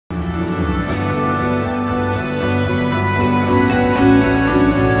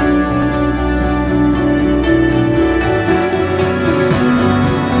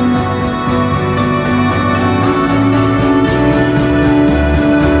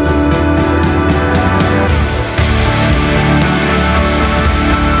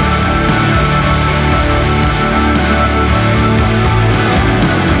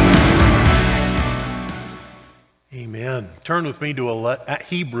Turn with me to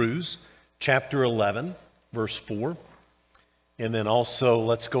Hebrews chapter 11, verse 4. And then also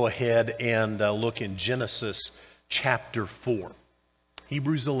let's go ahead and look in Genesis chapter 4.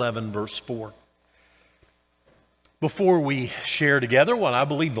 Hebrews 11, verse 4. Before we share together what I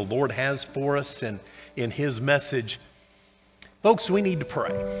believe the Lord has for us in His message, folks, we need to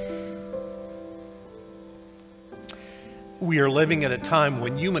pray. We are living at a time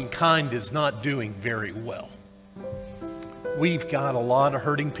when humankind is not doing very well. We've got a lot of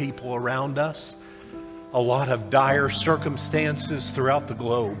hurting people around us, a lot of dire circumstances throughout the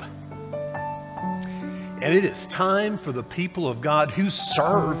globe. And it is time for the people of God who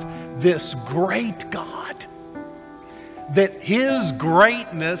serve this great God, that His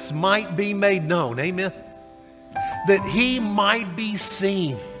greatness might be made known. Amen. That He might be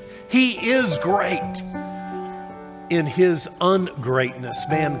seen. He is great. In His ungreatness,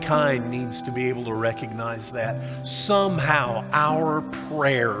 mankind needs to be able to recognize that. Somehow our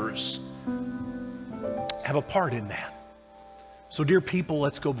prayers have a part in that. So dear people,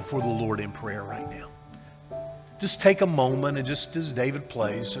 let's go before the Lord in prayer right now. Just take a moment and just as David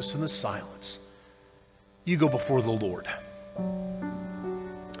plays, just in the silence, you go before the Lord.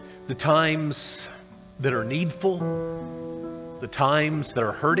 The times that are needful, the times that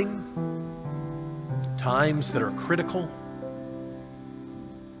are hurting, times that are critical.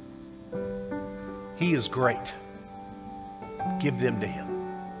 He is great. Give them to Him.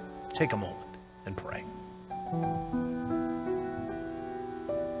 Take a moment and pray.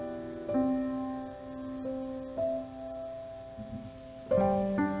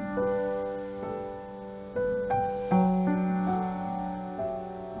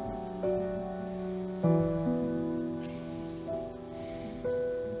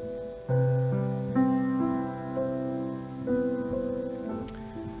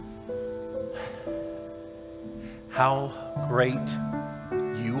 How great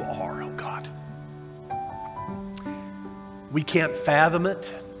You are, oh God. We can't fathom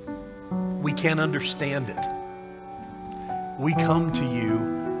it. We can't understand it. We come to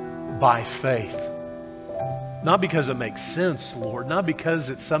You by faith. Not because it makes sense, Lord. Not because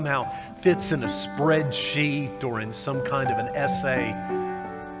it somehow fits in a spreadsheet or in some kind of an essay.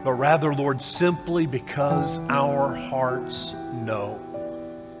 But rather, Lord, simply because our hearts know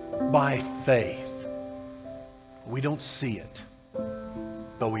by faith. We don't see it,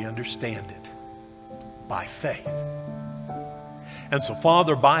 but we understand it by faith. And so,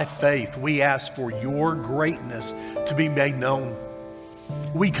 Father, by faith, we ask for Your greatness to be made known.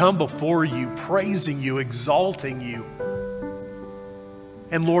 We come before You, praising You, exalting You.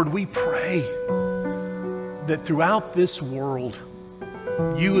 And Lord, we pray that throughout this world,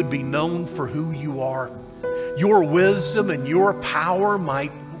 You would be known for who You are. Your wisdom and Your power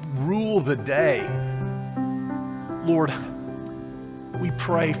might rule the day. Lord, we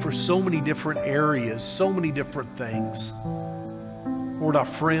pray for so many different areas, so many different things. Lord, our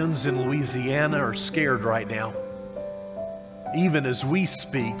friends in Louisiana are scared right now. Even as we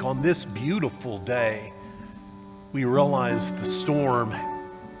speak on this beautiful day, we realize the storm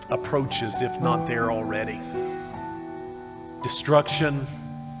approaches, if not there already. Destruction,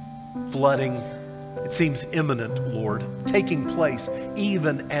 flooding, it seems imminent, Lord, taking place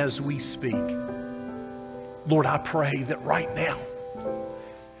even as we speak. Lord, I pray that right now,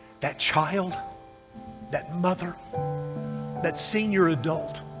 that child, that mother, that senior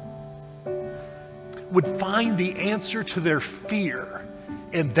adult would find the answer to their fear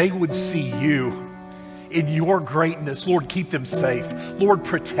and they would see You in Your greatness. Lord, keep them safe. Lord,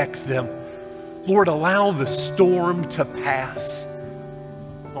 protect them. Lord, allow the storm to pass.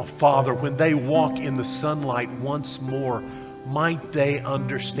 Oh, Father, when they walk in the sunlight once more, might they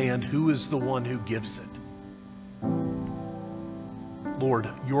understand who is the one who gives it. Lord,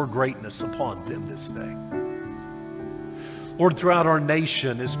 Your greatness upon them this day. Lord, throughout our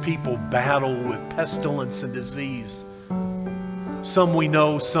nation as people battle with pestilence and disease, some we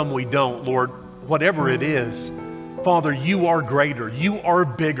know, some we don't, Lord, whatever it is, Father, You are greater, You are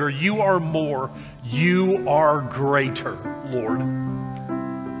bigger, You are more, You are greater, Lord.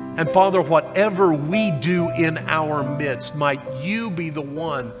 And Father, whatever we do in our midst, might You be the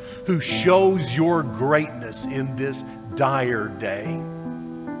one who shows Your greatness in this dire day.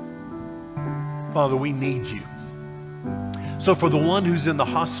 Father, we need you. So for the one who's in the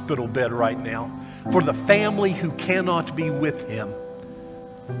hospital bed right now, for the family who cannot be with him,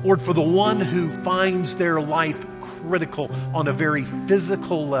 Lord, for the one who finds their life critical on a very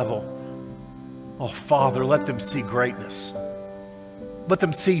physical level, oh, Father, let them see greatness. Let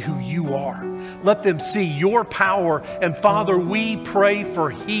them see who you are. Let them see your power. And Father, we pray for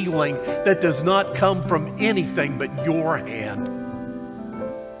healing that does not come from anything but your hand.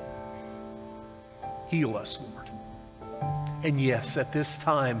 Heal us, Lord. And yes, at this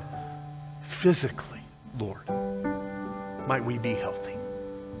time, physically, Lord, might we be healthy.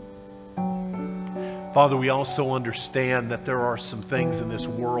 Father, we also understand that there are some things in this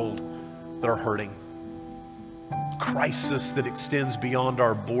world that are hurting. Crisis that extends beyond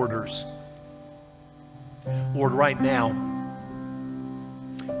our borders. Lord, right now,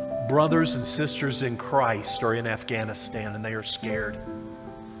 brothers and sisters in Christ are in Afghanistan and they are scared.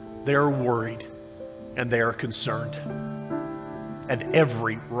 They are worried and they are concerned. And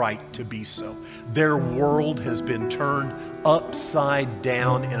every right to be so. Their world has been turned upside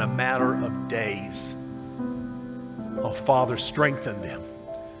down in a matter of days. Oh, Father, strengthen them.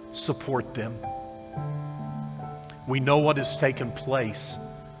 Support them. We know what has taken place,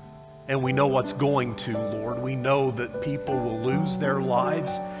 and we know what's going to, Lord. We know that people will lose their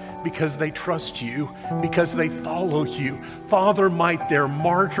lives because they trust you, because they follow you. Father, might their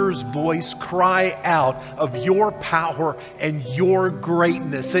martyr's voice cry out of your power and your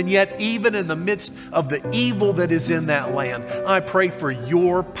greatness. And yet, even in the midst of the evil that is in that land, I pray for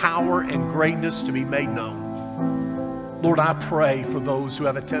your power and greatness to be made known. Lord, I pray for those who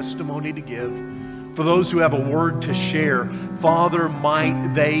have a testimony to give, for those who have a word to share. Father,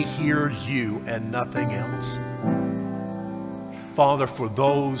 might they hear you and nothing else. Father, for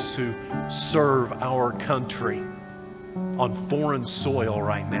those who serve our country on foreign soil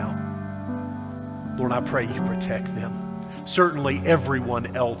right now, Lord, I pray you protect them. Certainly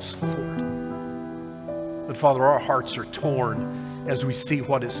everyone else, Lord. But Father, our hearts are torn as we see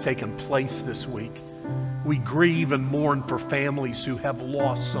what has taken place this week. We grieve and mourn for families who have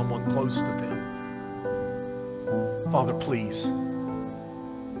lost someone close to them. Father, please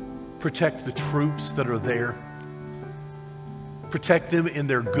protect the troops that are there. Protect them in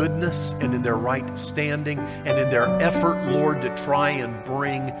their goodness and in their right standing and in their effort, Lord, to try and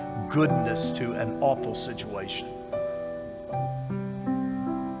bring goodness to an awful situation.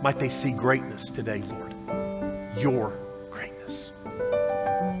 Might they see greatness today, Lord, your greatness.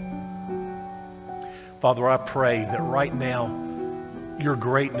 Father, I pray that right now your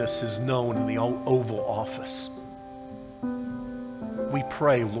greatness is known in the Oval Office. We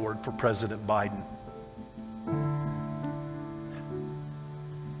pray, Lord, for President Biden.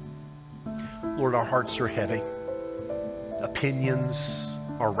 Lord, our hearts are heavy. Opinions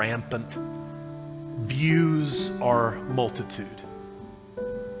are rampant. Views are multitude.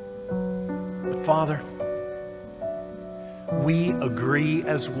 But Father, we agree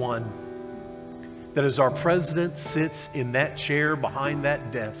as one that as our president sits in that chair behind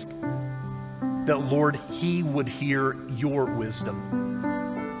that desk, that, Lord, he would hear your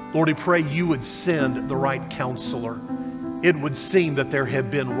wisdom. Lord, we pray you would send the right counselor. It would seem that there have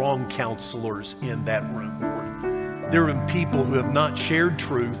been wrong counselors in that room, Lord. There have been people who have not shared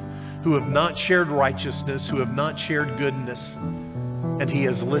truth, who have not shared righteousness, who have not shared goodness, and he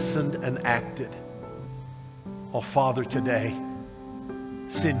has listened and acted. Oh, Father, today,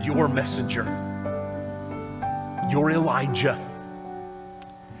 send your messenger, your Elijah.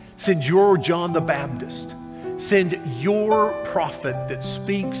 Send your John the Baptist. Send your prophet that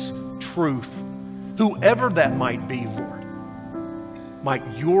speaks truth, whoever that might be, Lord. Might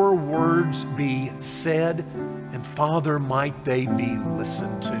your words be said, and Father, might they be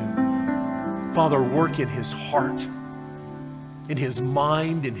listened to. Father, work in his heart, in his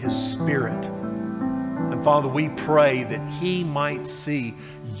mind, in his spirit. And Father, we pray that he might see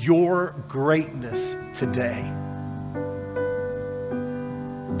your greatness today.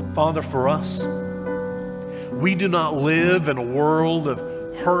 Father, for us, we do not live in a world of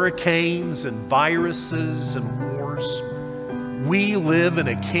hurricanes and viruses and wars. We live in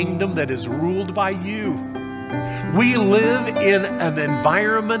a kingdom that is ruled by you. We live in an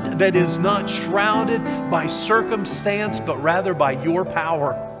environment that is not shrouded by circumstance, but rather by your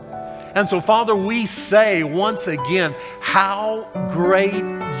power. And so, Father, we say once again, how great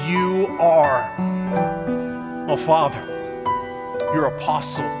you are. Oh, Father, your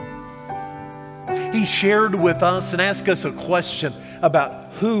apostle, he shared with us and asked us a question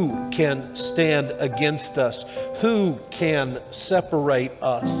about who can stand against us, who can separate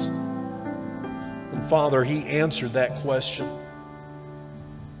us. And Father, he answered that question.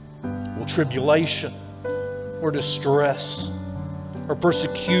 Well, tribulation or distress or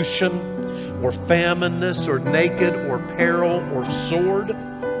persecution or famine or naked or peril or sword,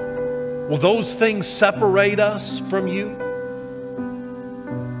 will those things separate us from you?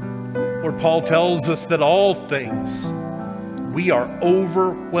 Lord, Paul tells us that all things we are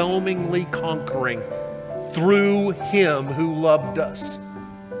overwhelmingly conquering through Him who loved us.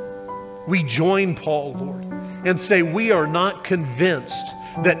 We join Paul, Lord, and say we are not convinced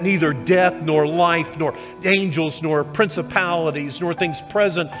that neither death nor life nor angels nor principalities nor things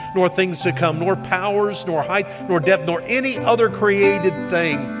present nor things to come nor powers nor height nor depth nor any other created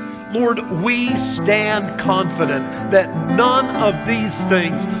thing, Lord, we stand confident that none of these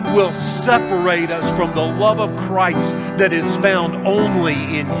things will separate us from the love of Christ that is found only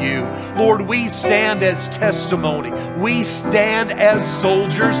in you. Lord, we stand as testimony. We stand as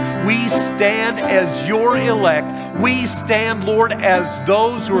soldiers. We stand as your elect. We stand, Lord, as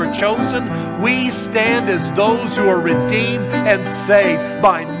those who are chosen. We stand as those who are redeemed and saved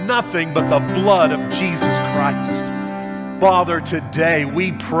by nothing but the blood of Jesus Christ. Father, today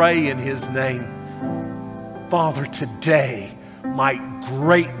we pray in His name. Father, today might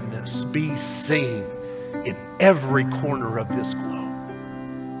greatness be seen in every corner of this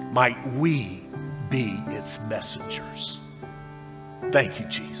globe. Might we be its messengers. Thank you,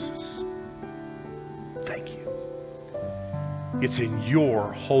 Jesus. Thank you. It's in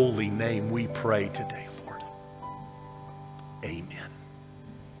your holy name we pray today, Lord. Amen.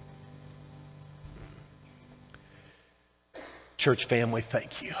 Church family,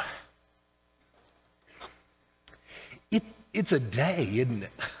 thank you. It's a day, isn't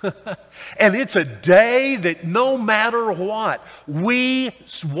it? And it's a day that no matter what, we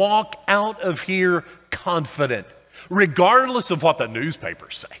walk out of here confident, regardless of what the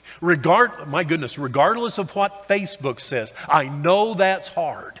newspapers say. Regardless of what Facebook says. I know that's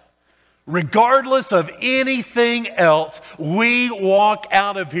hard. Regardless of anything else, we walk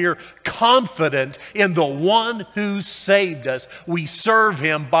out of here confident in the one who saved us. We serve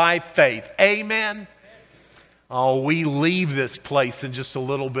Him by faith. Amen? Oh, we leave this place in just a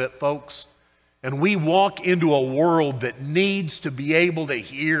little bit, folks. And we walk into a world that needs to be able to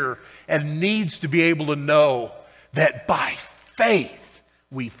hear and needs to be able to know that by faith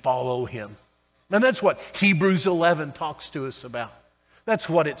we follow Him. And that's what Hebrews 11 talks to us about. That's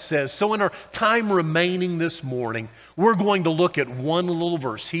what it says. So in our time remaining this morning, we're going to look at one little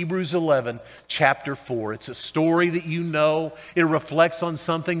verse, Hebrews 11, chapter 4. It's a story that you know. It reflects on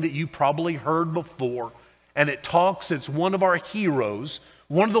something that you probably heard before. And it's one of our heroes,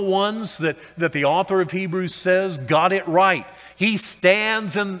 one of the ones that the author of Hebrews says got it right. He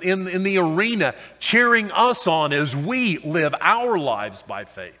stands in the arena cheering us on as we live our lives by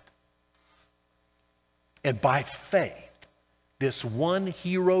faith. And by faith, this one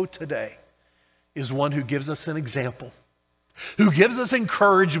hero today is one who gives us an example, who gives us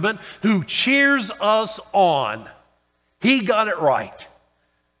encouragement, who cheers us on. He got it right.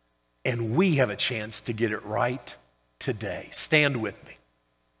 And we have a chance to get it right today. Stand with me.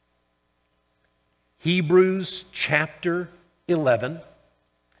 Hebrews chapter 11.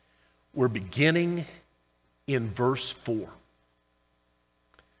 We're beginning in verse 4.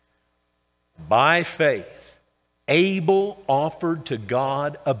 By faith, Abel offered to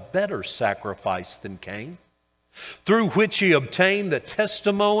God a better sacrifice than Cain, through which he obtained the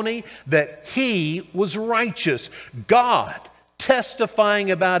testimony that he was righteous, God testifying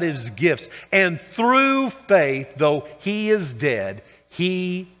about his gifts. And through faith, though he is dead,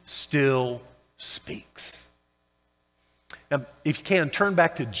 he still speaks. Now, if you can, turn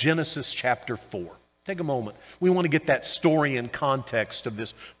back to Genesis chapter 4. Take a moment. We want to get that story in context of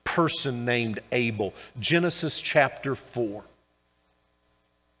this person named Abel. Genesis chapter 4.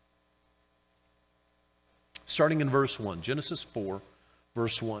 Starting in verse 1. Genesis 4,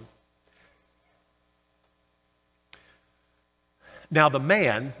 verse 1. Now the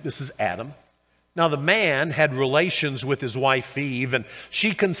man, this is Adam. Now the man had relations with his wife Eve, and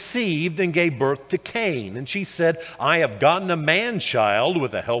she conceived and gave birth to Cain. And she said, I have gotten a man-child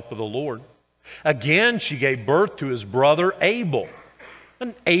with the help of the Lord. Again, she gave birth to his brother Abel.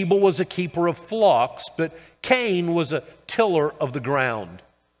 And Abel was a keeper of flocks, but Cain was a tiller of the ground.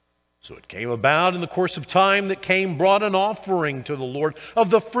 So it came about in the course of time that Cain brought an offering to the Lord of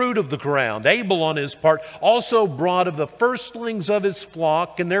the fruit of the ground. Abel, on his part, also brought of the firstlings of his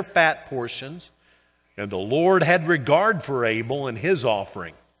flock and their fat portions. And the Lord had regard for Abel and his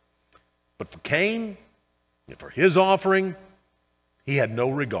offering. But for Cain, and for his offering, he had no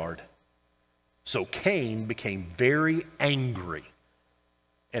regard. So Cain became very angry,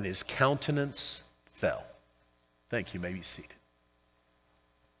 and his countenance fell. Thank you. You may be seated.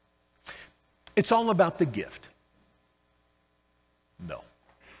 It's all about the gift. No.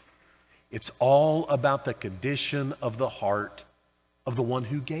 It's all about the condition of the heart of the one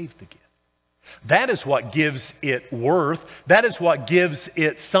who gave the gift. That is what gives it worth. That is what gives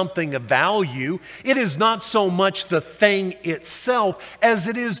it something of value. It is not so much the thing itself as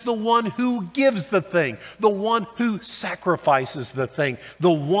it is the one who gives the thing, the one who sacrifices the thing,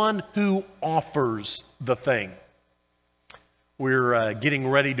 the one who offers the thing. We're getting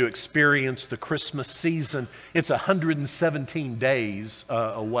ready to experience the Christmas season. It's 117 days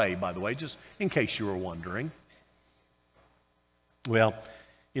away, by the way, just in case you were wondering. Well,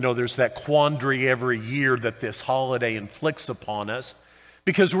 you know, there's that quandary every year that this holiday inflicts upon us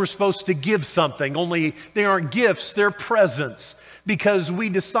because we're supposed to give something, only they aren't gifts, they're presents. Because we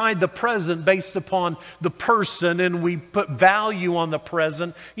decide the present based upon the person and we put value on the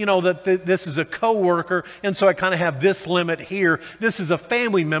present. You know, that this is a coworker, and so I kind of have this limit here. This is a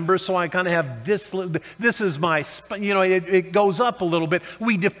family member, so I kind of have this. This is my, you know, it goes up a little bit.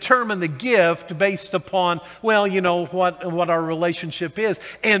 We determine the gift based upon, well, you know, what our relationship is.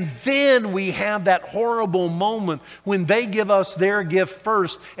 And then we have that horrible moment when they give us their gift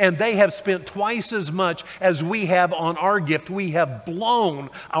first, and they have spent twice as much as we have on our gift. We have blown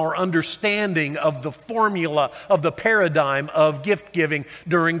our understanding of the formula, of the paradigm of gift giving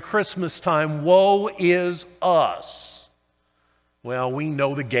during Christmas time. Woe is us. Well, we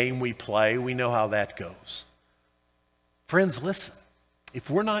know the game we play. We know how that goes. Friends, listen. If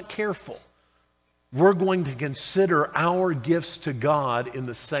we're not careful, we're going to consider our gifts to God in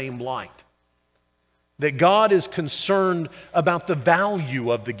the same light. That God is concerned about the value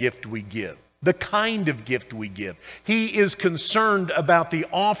of the gift we give, the kind of gift we give. He is concerned about the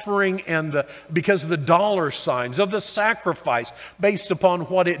offering and because of the dollar signs of the sacrifice based upon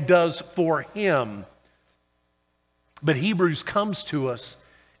what it does for Him. But Hebrews comes to us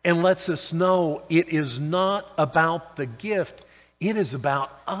and lets us know it is not about the gift. It is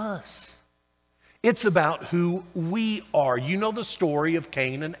about us. It's about who we are. You know the story of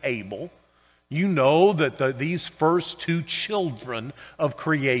Cain and Abel. You know that these first two children of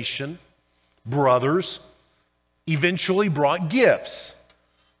creation, brothers, eventually brought gifts.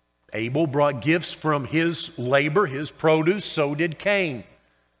 Abel brought gifts from his labor, his produce, so did Cain.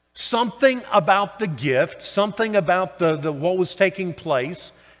 Something about the gift, something about the what was taking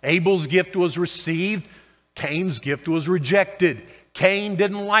place. Abel's gift was received, Cain's gift was rejected. Cain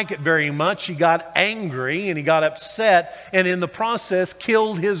didn't like it very much. He got angry and he got upset, and in the process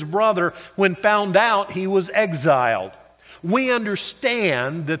killed his brother. When found out, he was exiled. We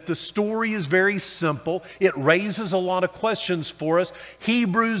understand that the story is very simple. It raises a lot of questions for us.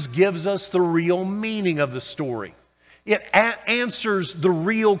 Hebrews gives us the real meaning of the story. It answers the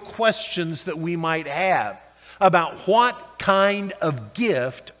real questions that we might have about what kind of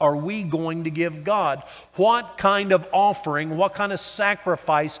gift are we going to give God? What kind of offering, what kind of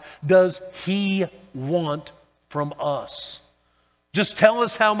sacrifice does He want from us? Just tell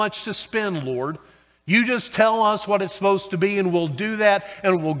us how much to spend, Lord. You just tell us what it's supposed to be, and we'll do that,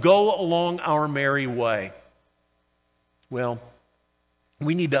 and we'll go along our merry way. Well,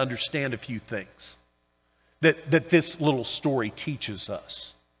 we need to understand a few things that this little story teaches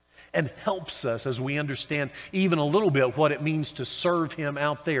us and helps us as we understand even a little bit what it means to serve Him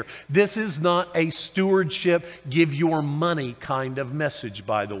out there. This is not a stewardship, give your money kind of message,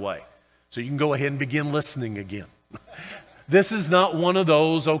 by the way. So you can go ahead and begin listening again. This is not one of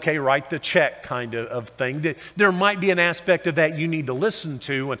those, okay, write the check kind of thing. There might be an aspect of that you need to listen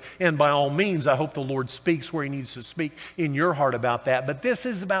to, and by all means, I hope the Lord speaks where He needs to speak in your heart about that. But this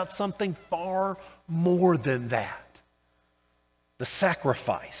is about something far more than that. The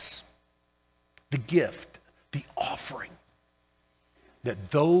sacrifice, the gift, the offering that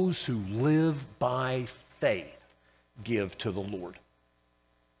those who live by faith give to the Lord.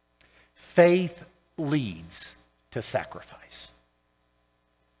 Faith leads to sacrifice.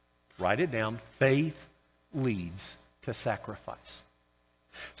 Write it down. Faith leads to sacrifice.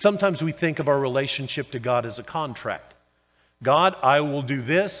 Sometimes we think of our relationship to God as a contract. God, I will do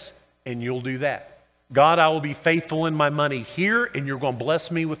this and you'll do that. God, I will be faithful in my money here, and you're going to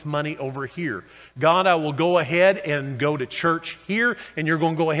bless me with money over here. God, I will go ahead and go to church here, and you're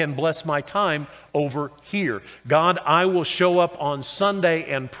going to go ahead and bless my time over here. God, I will show up on Sunday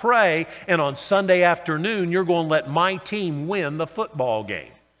and pray, and on Sunday afternoon, you're going to let my team win the football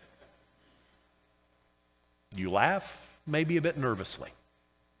game. You laugh, maybe a bit nervously.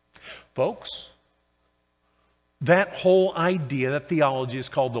 Folks, that whole idea, that theology is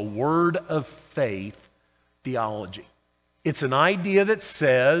called the Word of Faith theology. It's an idea that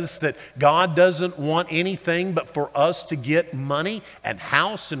says that God doesn't want anything but for us to get money and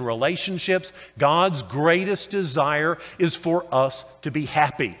house and relationships. God's greatest desire is for us to be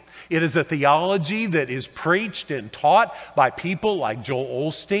happy. It is a theology that is preached and taught by people like Joel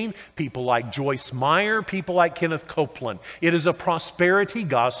Osteen, people like Joyce Meyer, people like Kenneth Copeland. It is a prosperity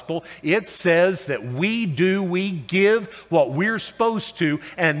gospel. It says that we give what we're supposed to,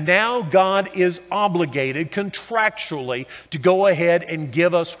 and now God is obligated contractually to go ahead and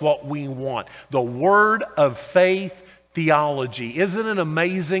give us what we want. The word of faith theology. Isn't it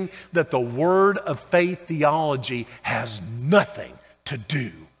amazing that the word of faith theology has nothing to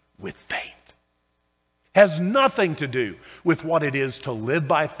do with faith? Has nothing to do with what it is to live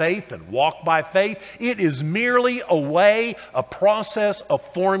by faith and walk by faith. It is merely a way, a process, a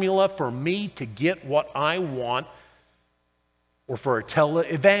formula for me to get what I want, or for a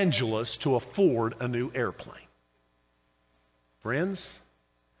televangelist to afford a new airplane. Friends,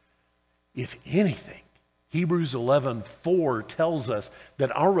 if anything, Hebrews 11:4 tells us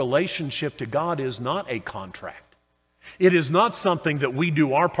that our relationship to God is not a contract. It is not something that we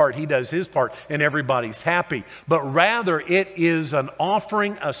do our part, He does His part, and everybody's happy. But rather, it is an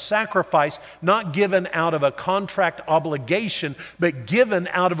offering, a sacrifice, not given out of a contract obligation, but given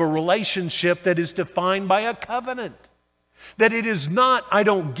out of a relationship that is defined by a covenant. That it is not, I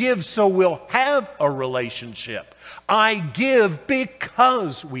don't give so we'll have a relationship. I give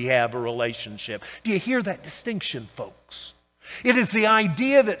because we have a relationship. Do you hear that distinction, folks? It is the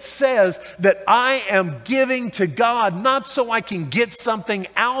idea that says that I am giving to God not so I can get something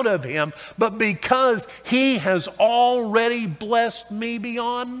out of Him, but because He has already blessed me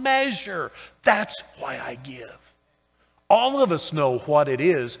beyond measure. That's why I give. All of us know what it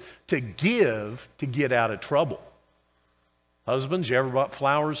is to give to get out of trouble. Husbands, you ever bought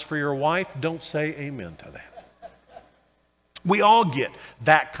flowers for your wife? Don't say amen to that. We all get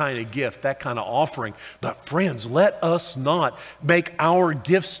that kind of gift, that kind of offering. But friends, let us not make our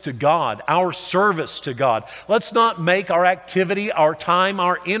gifts to God, our service to God. Let's not make our activity, our time,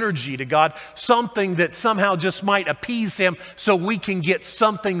 our energy to God something that somehow just might appease Him so we can get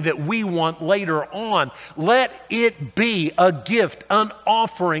something that we want later on. Let it be a gift, an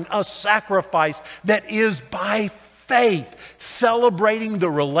offering, a sacrifice that is by faith, celebrating the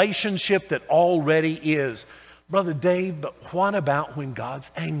relationship that already is. Brother Dave, but what about when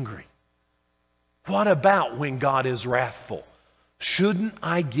God's angry? What about when God is wrathful? Shouldn't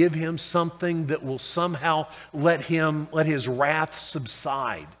I give Him something that will somehow let His wrath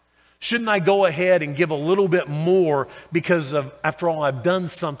subside? Shouldn't I go ahead and give a little bit more because of, after all, I've done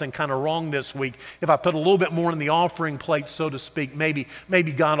something kind of wrong this week. If I put a little bit more in the offering plate, so to speak, maybe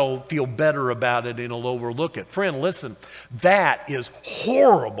God will feel better about it and He'll overlook it. Friend, listen, that is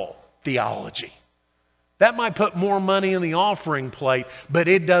horrible theology. That might put more money in the offering plate, but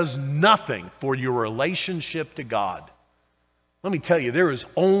it does nothing for your relationship to God. Let me tell you, there is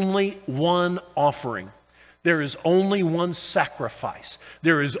only one offering. There is only one sacrifice.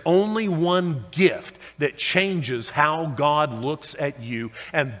 There is only one gift that changes how God looks at you,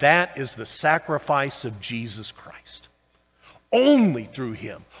 and that is the sacrifice of Jesus Christ. Only through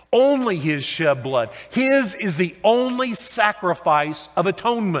Him, only His shed blood. His is the only sacrifice of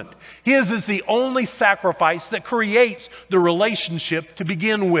atonement. His is the only sacrifice that creates the relationship to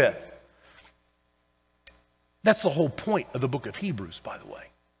begin with. That's the whole point of the book of Hebrews, by the way.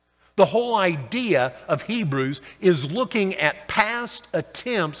 The whole idea of Hebrews is looking at past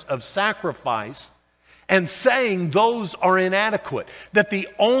attempts of sacrifice and saying those are inadequate. That the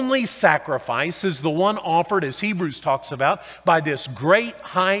only sacrifice is the one offered, as Hebrews talks about, by this great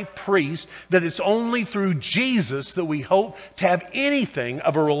high priest, that it's only through Jesus that we hope to have anything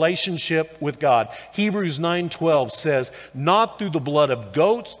of a relationship with God. Hebrews 9:12 says, not through the blood of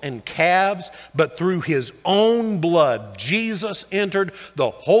goats and calves, but through His own blood, Jesus entered the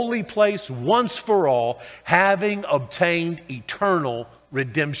holy place once for all, having obtained eternal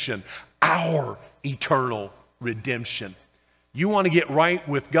redemption. Our eternal redemption. You want to get right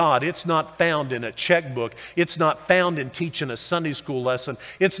with God. It's not found in a checkbook. It's not found in teaching a Sunday school lesson.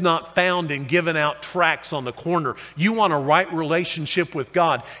 It's not found in giving out tracts on the corner. You want a right relationship with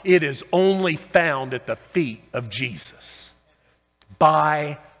God. It is only found at the feet of Jesus.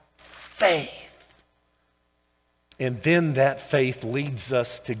 By faith. And then that faith leads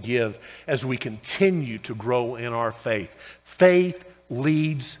us to give as we continue to grow in our faith. Faith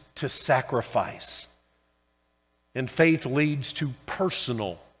leads to sacrifice. And faith leads to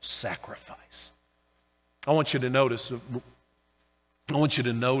personal sacrifice. I want you to notice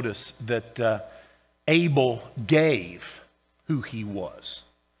that Abel gave who he was.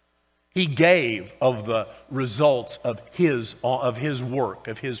 He gave of the results of his work,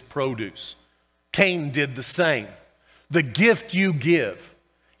 of his produce. Cain did the same. The gift you give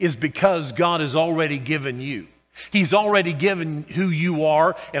is because God has already given you. He's already given who you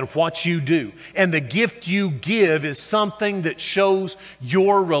are and what you do. And the gift you give is something that shows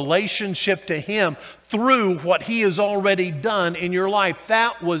your relationship to Him through what He has already done in your life.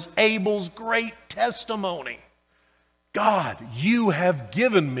 That was Abel's great testimony. God, you have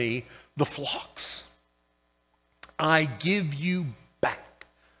given me the flocks. I give you back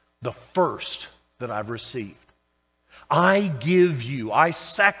the first that I've received. I give you, I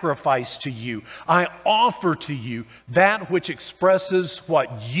sacrifice to you, I offer to you that which expresses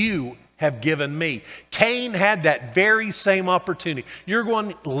what you have given me. Cain had that very same opportunity. You're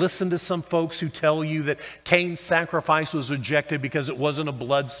going to listen to some folks who tell you that Cain's sacrifice was rejected because it wasn't a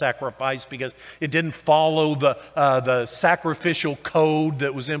blood sacrifice, because it didn't follow the sacrificial code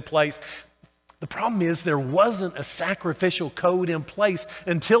that was in place. The problem is there wasn't a sacrificial code in place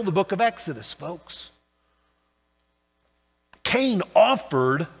until the book of Exodus, folks. Cain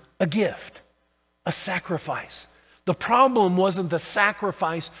offered a gift, a sacrifice. The problem wasn't the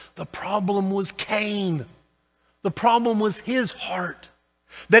sacrifice. The problem was Cain. The problem was his heart.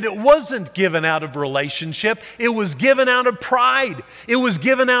 That it wasn't given out of relationship. It was given out of pride. It was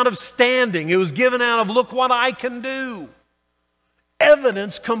given out of standing. It was given out of, look what I can do.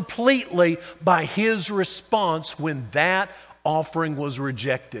 Evidenced completely by his response when that offering was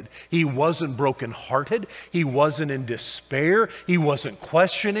rejected. He wasn't brokenhearted. He wasn't in despair. He wasn't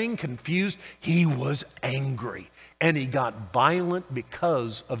questioning, confused. He was angry. And he got violent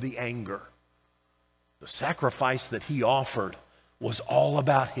because of the anger. The sacrifice that he offered was all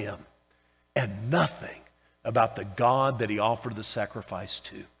about him and nothing about the God that he offered the sacrifice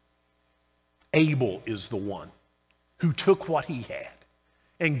to. Abel is the one who took what he had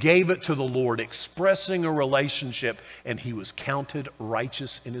and gave it to the Lord, expressing a relationship, and he was counted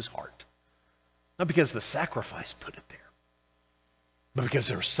righteous in his heart. Not because the sacrifice put it there, but because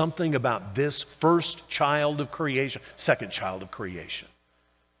there's something about this first child of creation, second child of creation,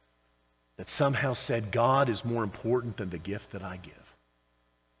 that somehow said, God is more important than the gift that I give.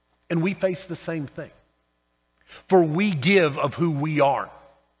 And we face the same thing. For we give of who we are.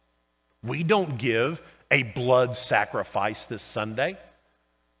 We don't give a blood sacrifice this Sunday.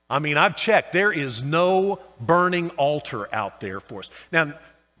 I mean, I've checked. There is no burning altar out there for us. Now,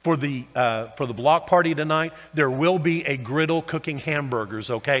 for the block party tonight, there will be a griddle cooking hamburgers,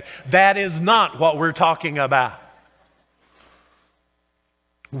 okay? That is not what we're talking about.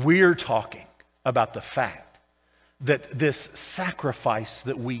 We're talking about the fact that this sacrifice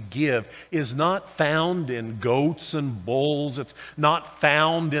that we give is not found in goats and bulls. It's not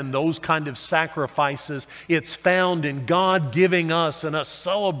found in those kind of sacrifices. It's found in God giving us and us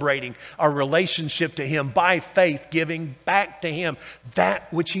celebrating our relationship to Him by faith, giving back to Him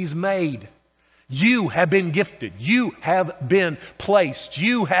that which He's made. You have been gifted. You have been placed.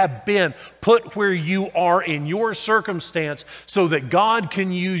 You have been put where you are in your circumstance so that God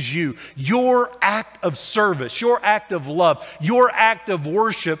can use you. Your act of service, your act of love, your act of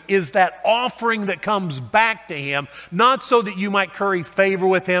worship is that offering that comes back to Him, not so that you might curry favor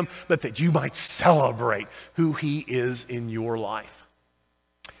with Him, but that you might celebrate who He is in your life.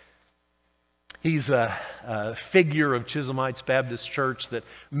 He's a figure of Chisholm Heights Baptist Church that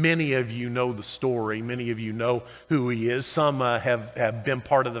many of you know the story. Many of you know who he is. Some have been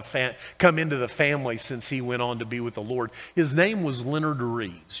part of come into the family since he went on to be with the Lord. His name was Leonard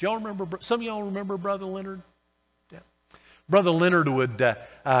Reeves. Y'all remember? Some of y'all remember Brother Leonard? Yeah. Brother Leonard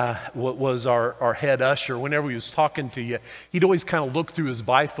was our head usher. Whenever he was talking to you, he'd always kind of look through his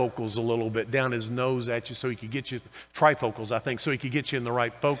bifocals a little bit down his nose at you so he could get you, trifocals I think, so he could get you in the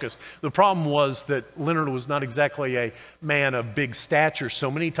right focus. The problem was that Leonard was not exactly a man of big stature, so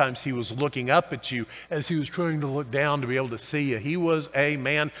many times he was looking up at you as he was trying to look down to be able to see you. He was a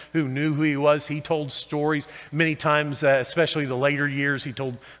man who knew who he was. He told stories many times, especially the later years. He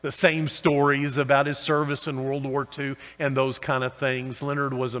told the same stories about his service in World War II and those kind of things.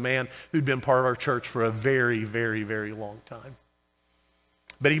 Leonard was a man who'd been part of our church for a very, very, very long time.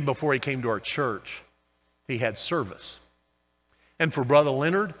 But even before he came to our church, he had service. And for Brother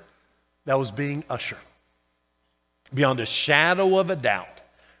Leonard, that was being usher. Beyond a shadow of a doubt,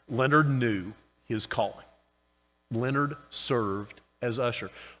 Leonard knew his calling. Leonard served as usher.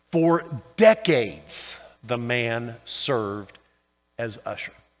 For decades, the man served as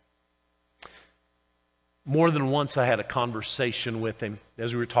usher. More than once I had a conversation with him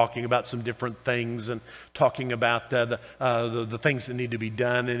as we were talking about some different things and talking about the things that need to be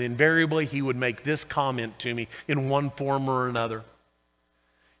done. And invariably he would make this comment to me in one form or another.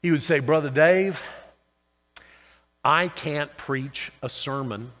 He would say, Brother Dave, I can't preach a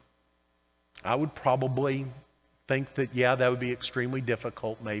sermon. I would probably think that, yeah, that would be extremely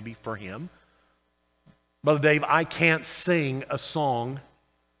difficult maybe for him. Brother Dave, I can't sing a song.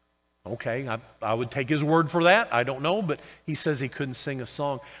 Okay, I would take his word for that. I don't know, but he says he couldn't sing a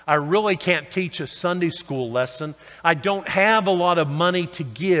song. I really can't teach a Sunday school lesson. I don't have a lot of money to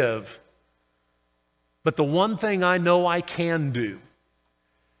give. But the one thing I know I can do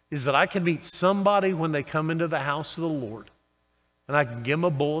is that I can meet somebody when they come into the house of the Lord, and I can give them a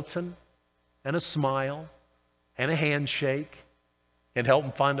bulletin and a smile and a handshake and help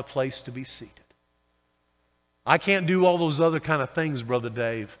them find a place to be seated. I can't do all those other kind of things, Brother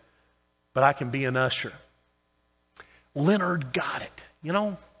Dave, but I can be an usher. Leonard got it, you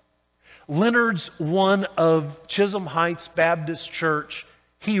know. Leonard's one of Chisholm Heights Baptist Church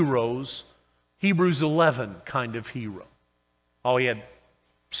heroes, Hebrews 11 kind of hero. Oh, he had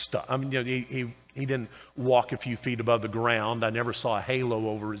stuff. I mean, you know, he didn't walk a few feet above the ground. I never saw a halo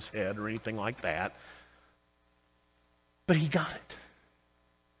over his head or anything like that. But he got it.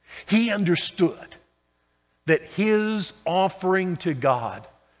 He understood that his offering to God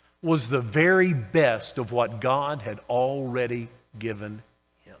was the very best of what God had already given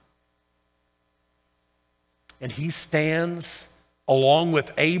him. And he stands along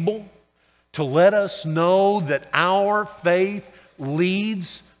with Abel to let us know that our faith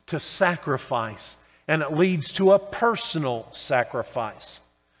leads to sacrifice, and it leads to a personal sacrifice.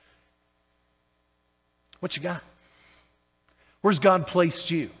 What you got? Where's God placed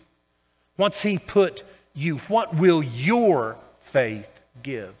you? What's He put you? What will your faith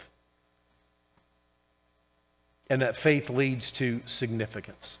give? And that faith leads to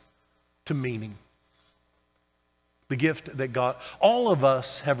significance, to meaning. The gift that God, all of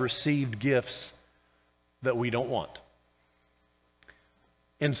us have received gifts that we don't want.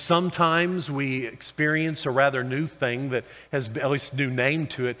 And sometimes we experience a rather new thing that has at least a new name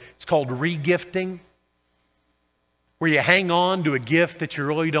to it. It's called regifting, where you hang on to a gift that you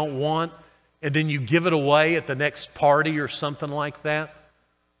really don't want, and then you give it away at the next party or something like that.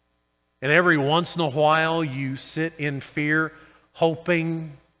 And every once in a while you sit in fear,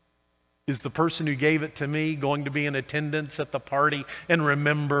 hoping, is the person who gave it to me going to be in attendance at the party and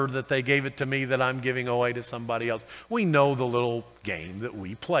remember that they gave it to me that I'm giving away to somebody else? We know the little game that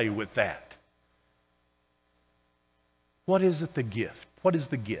we play with that. What is it, the gift? What is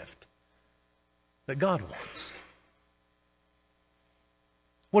the gift that God wants?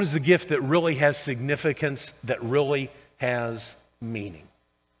 What is the gift that really has significance, that really has meaning?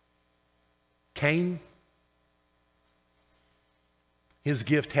 Cain, his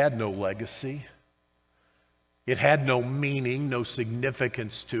gift had no legacy. It had no meaning, no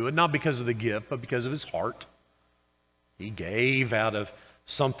significance to it, not because of the gift, but because of his heart. He gave out of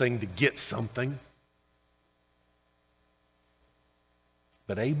something to get something.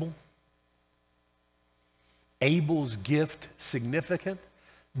 But Abel's gift significant,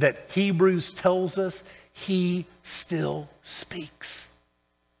 that Hebrews tells us he still speaks.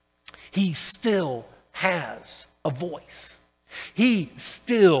 He still has a voice. He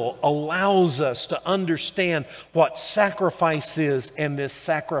still allows us to understand what sacrifice is and this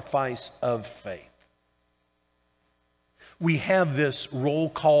sacrifice of faith. We have this roll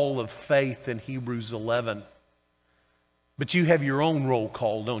call of faith in Hebrews 11, but you have your own roll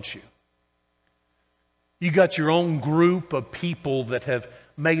call, don't you? You got your own group of people that have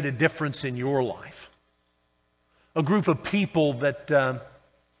made a difference in your life. A group of people that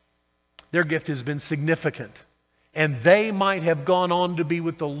their gift has been significant. And they might have gone on to be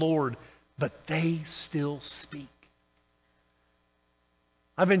with the Lord, but they still speak.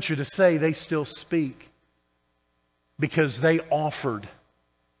 I venture to say they still speak because they offered,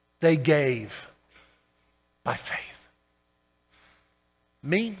 they gave by faith.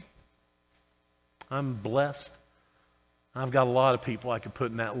 Me, I'm blessed. I've got a lot of people I could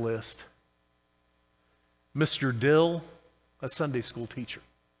put in that list. Mr. Dill, a Sunday school teacher.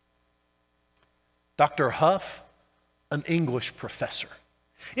 Dr. Huff, an English professor.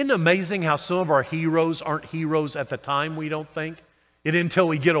 Isn't it amazing how some of our heroes aren't heroes at the time, we don't think? It until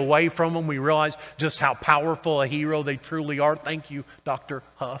we get away from them, we realize just how powerful a hero they truly are. Thank you, Dr.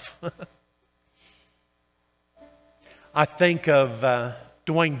 Huff. I think of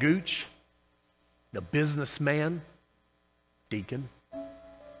Dwayne Gooch, the businessman, deacon.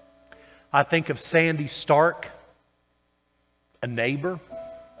 I think of Sandy Stark, a neighbor,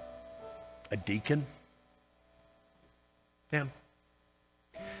 a deacon. Yeah.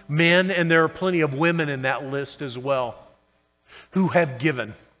 Men, and there are plenty of women in that list as well, who have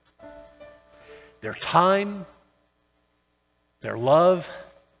given their time, their love,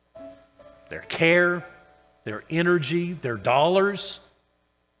 their care, their energy, their dollars,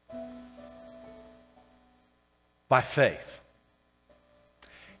 by faith.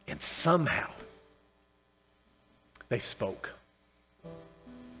 And somehow, they spoke.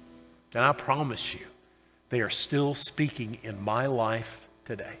 And I promise you, they are still speaking in my life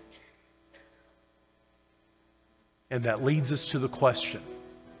today. And that leads us to the question,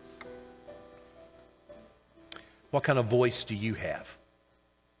 what kind of voice do you have?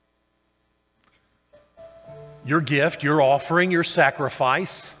 Your gift, your offering, your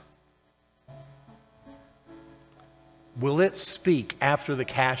sacrifice, will it speak after the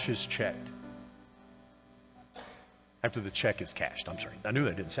cash is checked? After the check is cashed, I'm sorry. I knew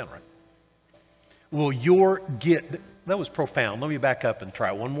that didn't sound right. Will your gift, that was profound. Let me back up and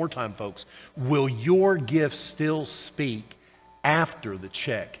try it one more time, folks. Will your gift still speak after the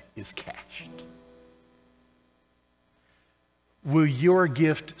check is cashed? Will your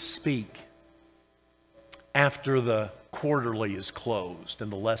gift speak after the quarterly is closed and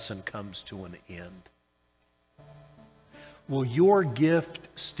the lesson comes to an end? Will your gift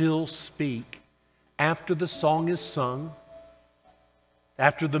still speak after the song is sung,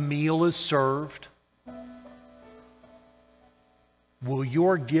 after the meal is served? Will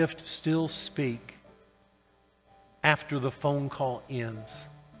your gift still speak after the phone call ends?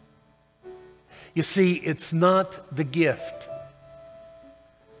 You see, it's not the gift.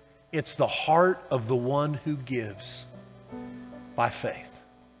 It's the heart of the one who gives by faith.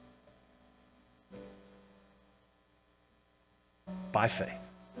 By faith.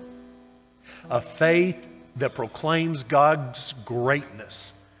 A faith that proclaims God's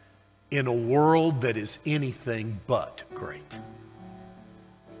greatness in a world that is anything but great.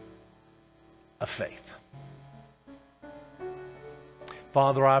 A faith.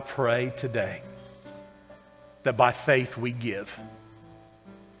 Father, I pray today that by faith we give.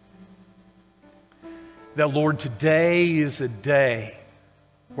 That, Lord, today is a day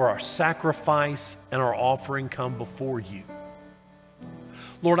where our sacrifice and our offering come before you.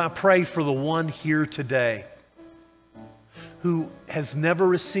 Lord, I pray for the one here today who has never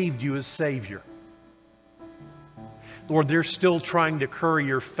received you as Savior. Lord, they're still trying to curry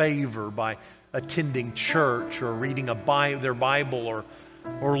your favor by attending church or reading their Bible or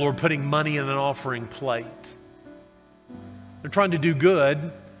Lord, putting money in an offering plate. They're trying to do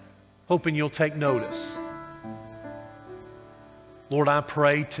good, hoping you'll take notice. Lord, I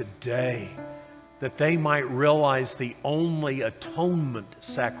pray today that they might realize the only atonement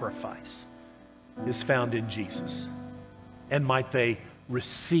sacrifice is found in Jesus. And might they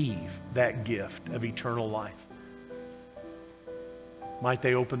receive that gift of eternal life. Might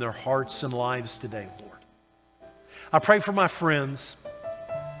they open their hearts and lives today, Lord. I pray for my friends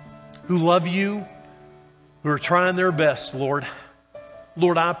who love you, who are trying their best, Lord.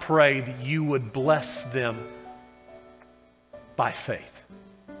 Lord, I pray that you would bless them by faith.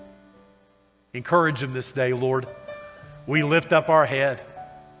 Encourage them this day, Lord. We lift up our head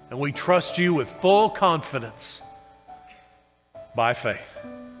and we trust you with full confidence by faith.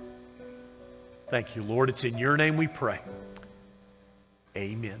 Thank you, Lord. It's in your name we pray.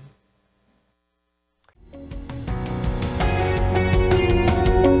 Amen.